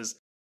horses.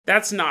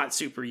 That's not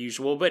super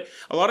usual, but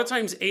a lot of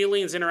times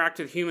aliens interact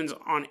with humans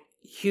on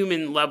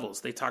human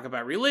levels. They talk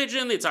about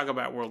religion, they talk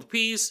about world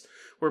peace.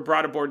 We're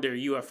brought aboard their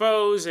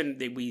UFOs, and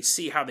we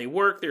see how they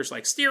work. There's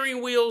like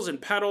steering wheels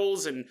and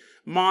pedals and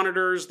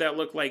monitors that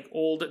look like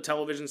old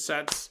television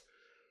sets.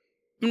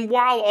 And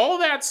while all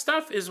that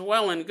stuff is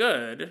well and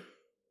good,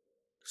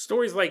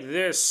 stories like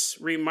this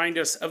remind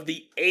us of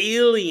the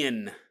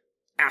alien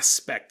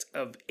aspect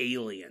of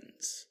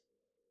aliens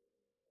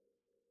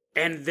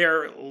and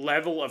their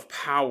level of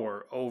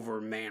power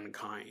over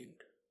mankind.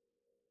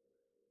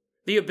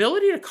 The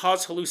ability to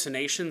cause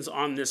hallucinations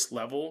on this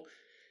level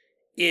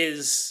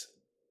is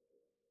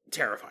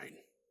terrifying.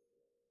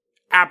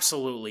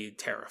 Absolutely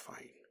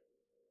terrifying.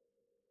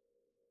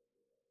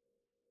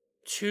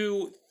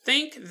 To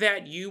think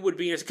that you would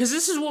be... Because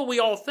this is what we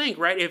all think,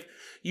 right? If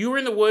you were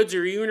in the woods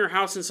or you were in your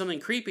house and something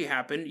creepy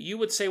happened, you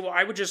would say, well,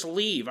 I would just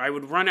leave. I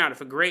would run out.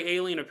 If a gray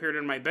alien appeared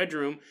in my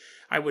bedroom,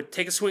 I would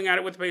take a swing at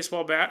it with a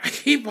baseball bat. I'd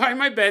keep by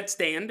my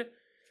bedstand.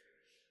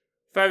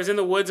 If I was in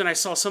the woods and I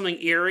saw something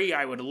eerie,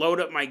 I would load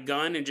up my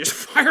gun and just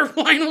fire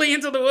blindly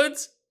into the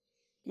woods.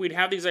 We'd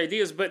have these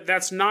ideas, but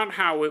that's not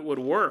how it would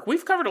work.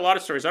 We've covered a lot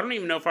of stories. I don't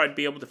even know if I'd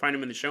be able to find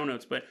them in the show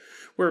notes, but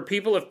where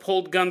people have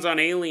pulled guns on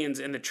aliens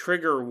and the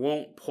trigger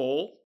won't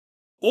pull.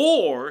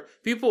 Or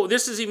people,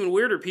 this is even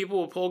weirder, people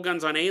will pull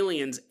guns on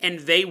aliens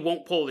and they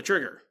won't pull the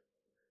trigger.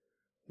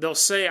 They'll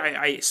say,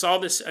 I saw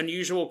this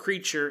unusual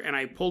creature and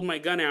I pulled my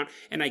gun out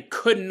and I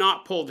could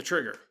not pull the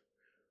trigger.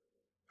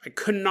 I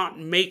could not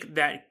make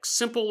that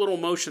simple little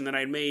motion that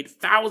I'd made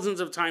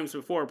thousands of times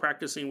before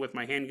practicing with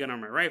my handgun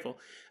on my rifle.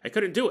 I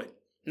couldn't do it.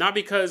 Not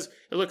because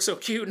it looked so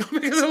cute, not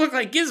because it looked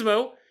like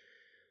Gizmo.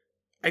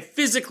 I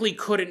physically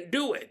couldn't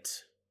do it.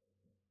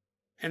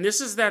 And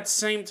this is that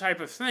same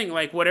type of thing.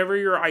 Like whatever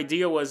your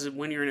idea was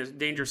when you're in a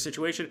dangerous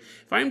situation,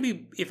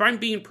 if I'm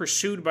being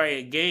pursued by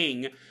a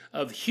gang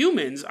of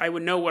humans, I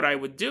would know what I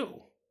would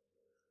do.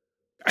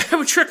 I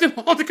would trick them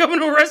all to come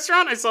into a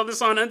restaurant. I saw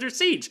this on Under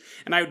Siege.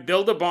 And I would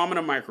build a bomb in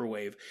a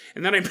microwave.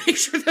 And then I'd make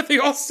sure that they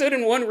all stood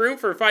in one room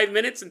for 5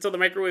 minutes until the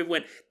microwave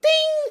went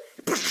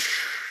ding!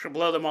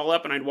 Blow them all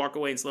up, and I'd walk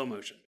away in slow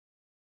motion.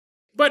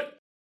 But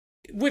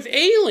with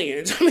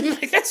aliens, I mean,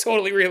 like, that's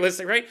totally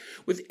realistic, right?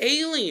 With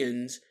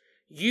aliens,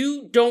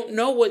 you don't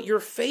know what you're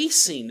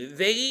facing.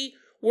 They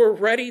were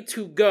ready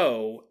to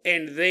go,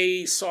 and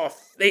they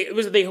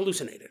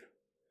hallucinated.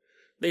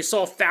 They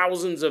saw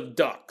thousands of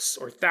ducks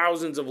or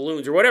thousands of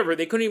loons or whatever.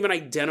 They couldn't even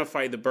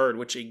identify the bird,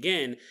 which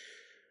again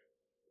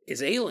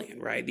is alien,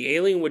 right? The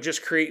alien would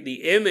just create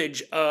the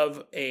image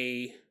of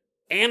a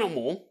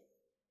animal,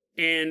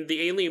 and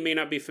the alien may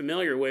not be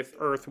familiar with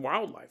Earth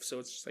wildlife. So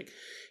it's just like,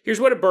 here's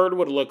what a bird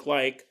would look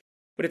like,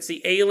 but it's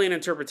the alien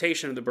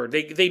interpretation of the bird.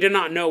 They did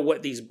not know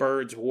what these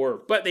birds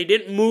were, but they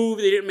didn't move,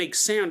 they didn't make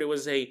sound. It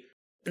was an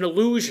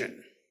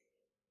illusion.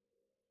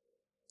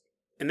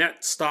 And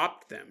that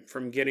stopped them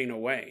from getting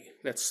away.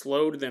 That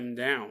slowed them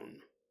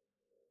down.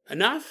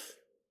 Enough,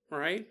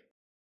 right?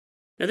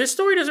 Now, this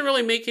story doesn't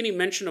really make any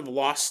mention of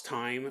lost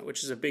time,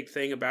 which is a big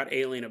thing about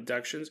alien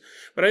abductions.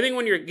 But I think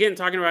when you're, again,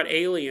 talking about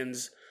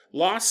aliens,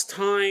 lost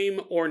time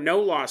or no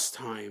lost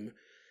time,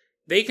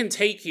 they can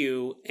take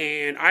you,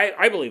 and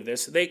I believe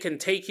this, they can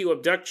take you,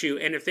 abduct you,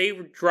 and if they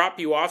drop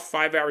you off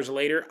 5 hours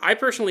later, I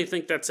personally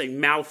think that's a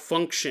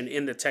malfunction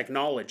in the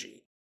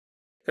technology.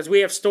 Because we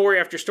have story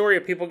after story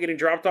of people getting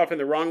dropped off in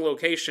the wrong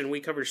location. We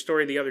covered a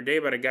story the other day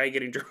about a guy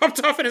getting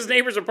dropped off in his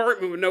neighbor's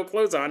apartment with no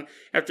clothes on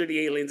after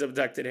the aliens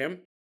abducted him.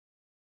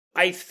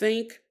 I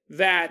think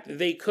that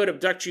they could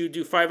abduct you,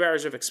 do 5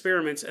 hours of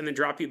experiments, and then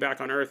drop you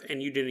back on Earth,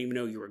 and you didn't even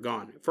know you were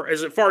gone.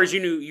 As far as you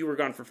knew, you were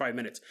gone for 5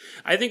 minutes.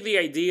 I think the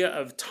idea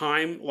of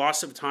time,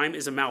 loss of time,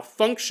 is a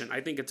malfunction.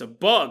 I think it's a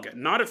bug,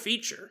 not a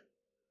feature.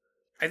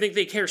 I think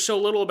they care so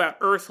little about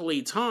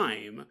earthly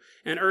time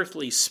and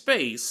earthly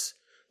space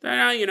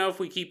that, if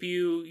we keep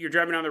you're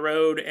driving down the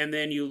road, and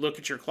then you look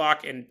at your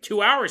clock, and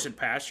 2 hours had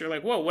passed, you're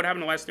like, whoa, what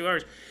happened in the last 2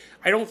 hours?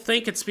 I don't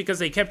think it's because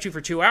they kept you for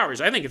 2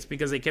 hours. I think it's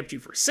because they kept you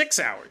for 6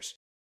 hours.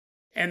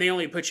 And they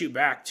only put you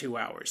back 2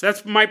 hours.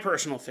 That's my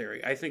personal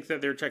theory. I think that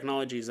their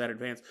technology is that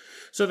advanced.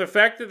 So the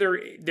fact that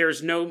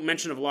there's no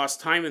mention of lost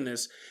time in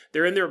this,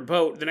 they're in their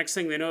boat. The next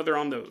thing they know, they're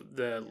on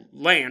the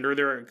land, or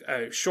they're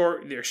a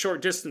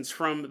short distance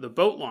from the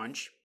boat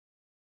launch.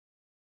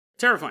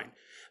 Terrifying.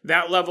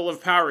 That level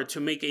of power to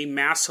make a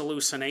mass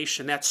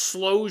hallucination, that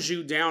slows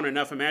you down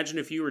enough. Imagine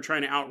if you were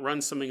trying to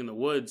outrun something in the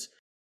woods,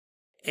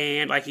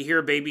 and like you hear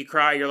a baby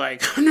cry, you're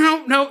like,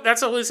 no,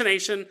 that's a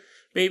hallucination.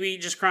 Baby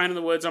just crying in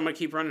the woods, I'm going to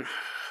keep running.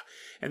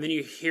 And then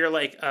you hear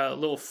like a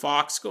little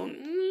fox going,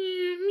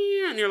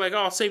 and you're like, oh,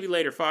 I'll save you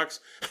later, fox.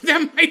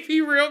 That might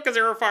be real because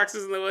there are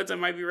foxes in the woods. That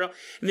might be real.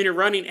 And then you're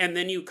running, and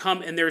then you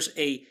come, and there's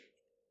a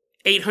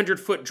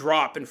 800-foot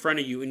drop in front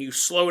of you, and you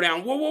slow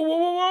down.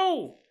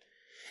 Whoa.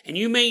 And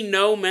you may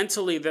know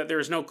mentally that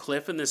there's no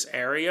cliff in this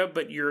area,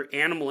 but your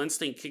animal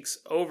instinct kicks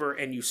over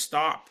and you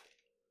stop.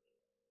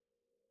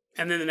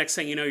 And then the next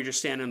thing you know, you're just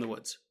standing in the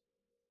woods.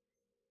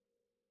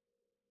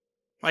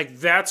 Like,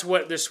 that's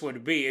what this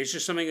would be. It's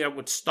just something that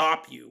would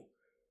stop you.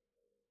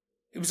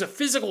 It was a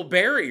physical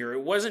barrier.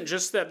 It wasn't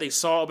just that they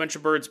saw a bunch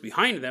of birds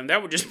behind them.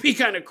 That would just be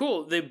kind of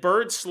cool. The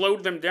birds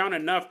slowed them down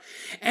enough.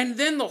 And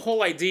then the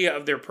whole idea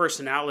of their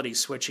personalities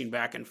switching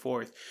back and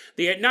forth.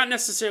 Not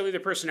necessarily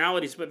their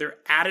personalities, but their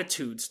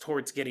attitudes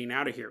towards getting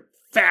out of here.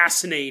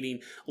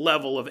 Fascinating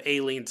level of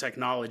alien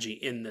technology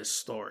in this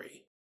story.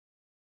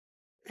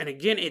 And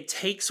again, it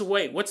takes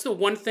away. What's the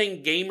one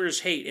thing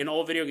gamers hate in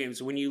all video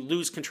games? When you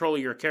lose control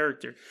of your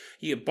character.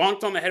 You get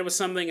bonked on the head with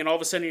something and all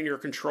of a sudden your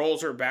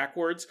controls are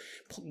backwards.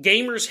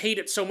 Gamers hate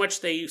it so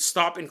much they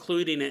stop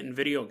including it in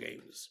video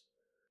games.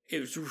 It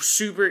was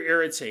super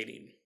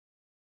irritating.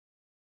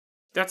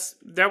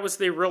 That was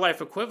the real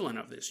life equivalent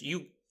of this.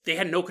 They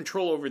had no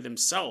control over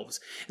themselves.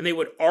 And they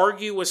would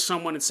argue with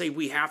someone and say,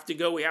 we have to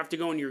go,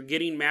 and you're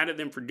getting mad at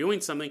them for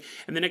doing something.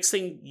 And the next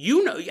thing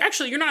you know,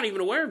 actually, you're not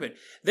even aware of it.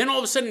 Then all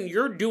of a sudden,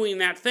 you're doing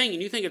that thing,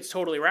 and you think it's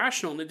totally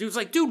rational. And the dude's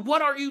like, dude,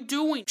 what are you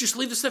doing? Just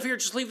leave the stuff here,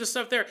 just leave the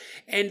stuff there.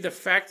 And the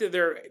fact that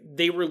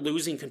they were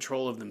losing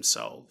control of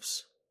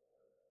themselves.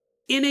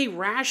 In a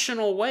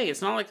rational way.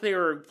 It's not like they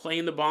were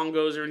playing the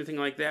bongos or anything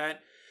like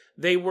that.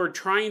 They were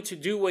trying to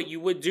do what you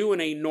would do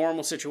in a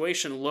normal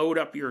situation, load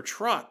up your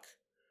truck.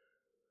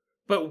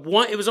 But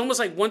it was almost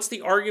like once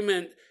the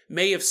argument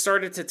may have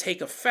started to take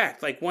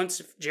effect, like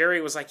once Jerry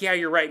was like, yeah,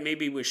 you're right,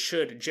 maybe we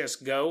should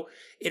just go,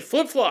 it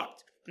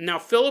flip-flopped. Now,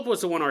 Philip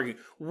was the one arguing.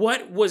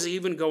 What was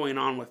even going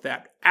on with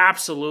that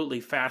absolutely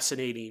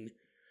fascinating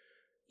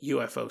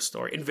UFO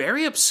story? And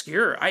very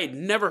obscure. I had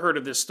never heard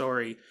of this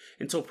story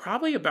until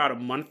probably about a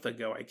month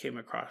ago I came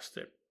across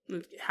it.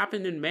 It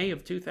happened in May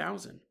of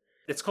 2000.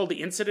 It's called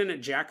The Incident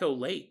at Jacko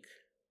Lake.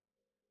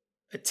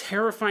 A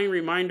terrifying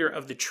reminder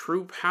of the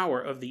true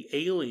power of the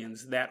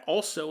aliens that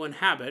also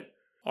inhabit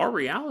our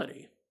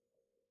reality.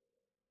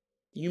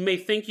 You may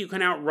think you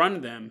can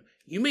outrun them.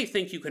 You may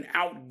think you can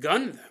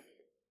outgun them.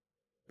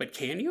 But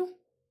can you?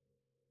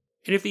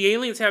 And if the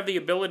aliens have the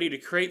ability to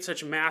create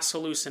such mass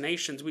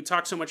hallucinations, we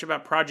talk so much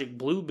about Project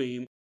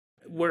Bluebeam,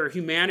 where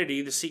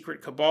humanity, the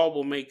secret cabal,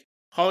 will make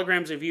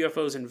holograms of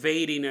UFOs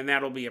invading, and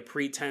that'll be a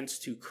pretense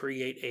to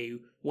create a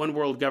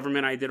one-world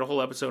government. I did a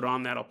whole episode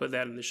on that. I'll put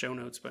that in the show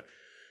notes, but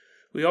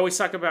we always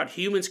talk about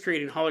humans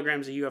creating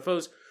holograms of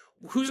UFOs.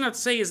 Who's not to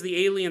say as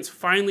the aliens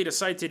finally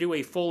decide to do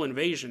a full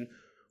invasion,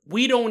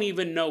 we don't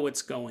even know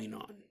what's going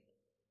on.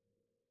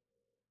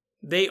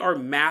 They are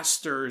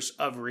masters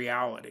of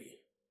reality.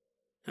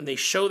 And they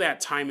show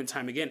that time and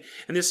time again.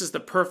 And this is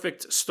the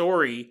perfect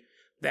story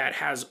that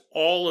has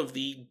all of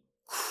the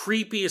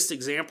creepiest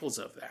examples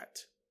of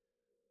that.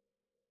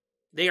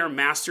 They are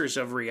masters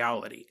of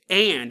reality.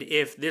 And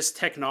if this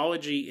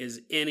technology is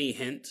any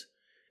hint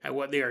at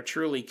what they are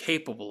truly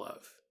capable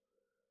of,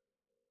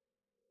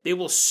 they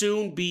will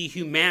soon be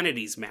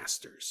humanity's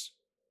masters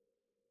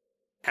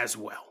as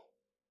well.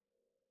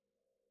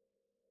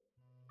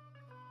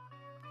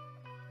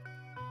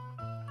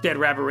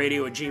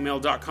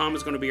 DeadRabbitRadio@gmail.com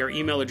is going to be our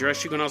email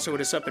address. You can also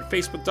hit us up at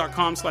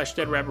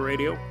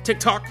Facebook.com/DeadRabbitRadio.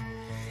 TikTok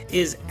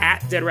is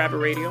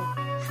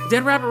 @DeadRabbitRadio.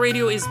 Dead Rabbit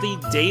Radio is the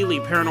daily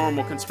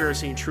paranormal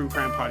conspiracy and true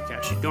crime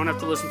podcast. You don't have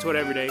to listen to it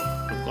every day.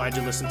 I'm glad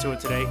you listened to it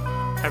today.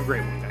 Have a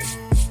great one, guys.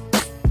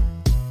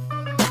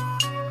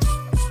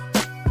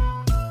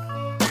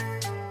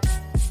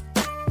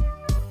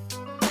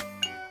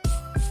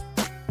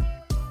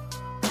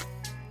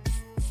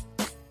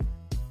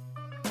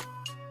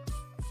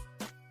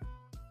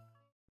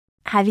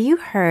 Have you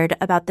heard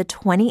about the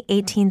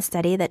 2018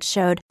 study that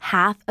showed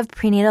half of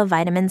prenatal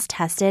vitamins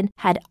tested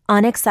had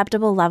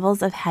unacceptable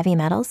levels of heavy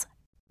metals?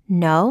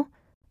 No?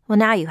 Well,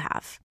 now you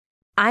have.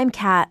 I'm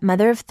Kat,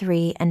 mother of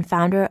 3 and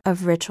founder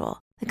of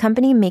Ritual, the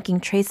company making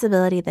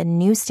traceability the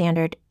new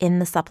standard in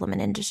the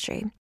supplement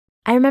industry.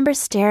 I remember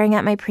staring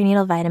at my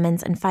prenatal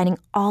vitamins and finding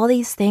all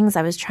these things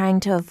I was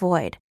trying to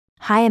avoid.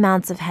 High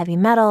amounts of heavy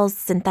metals,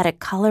 synthetic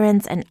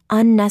colorants, and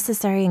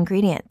unnecessary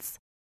ingredients.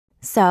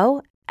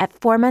 So, at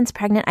 4 months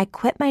pregnant, I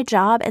quit my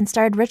job and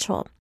started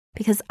Ritual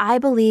because I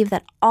believe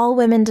that all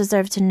women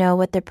deserve to know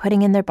what they're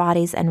putting in their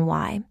bodies and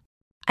why.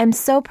 I'm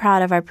so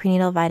proud of our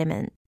prenatal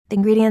vitamin. The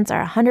ingredients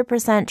are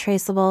 100%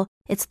 traceable,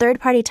 it's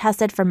third-party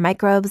tested for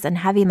microbes and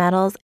heavy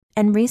metals,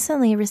 and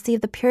recently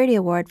received the Purity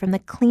Award from the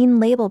Clean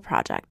Label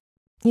Project.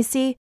 You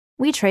see,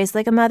 we trace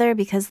like a mother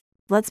because,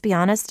 let's be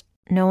honest,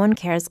 no one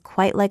cares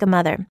quite like a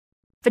mother.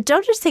 But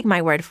don't just take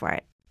my word for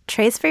it.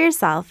 Trace for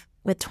yourself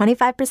with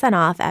 25%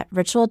 off at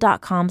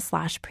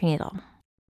ritual.com/prenatal.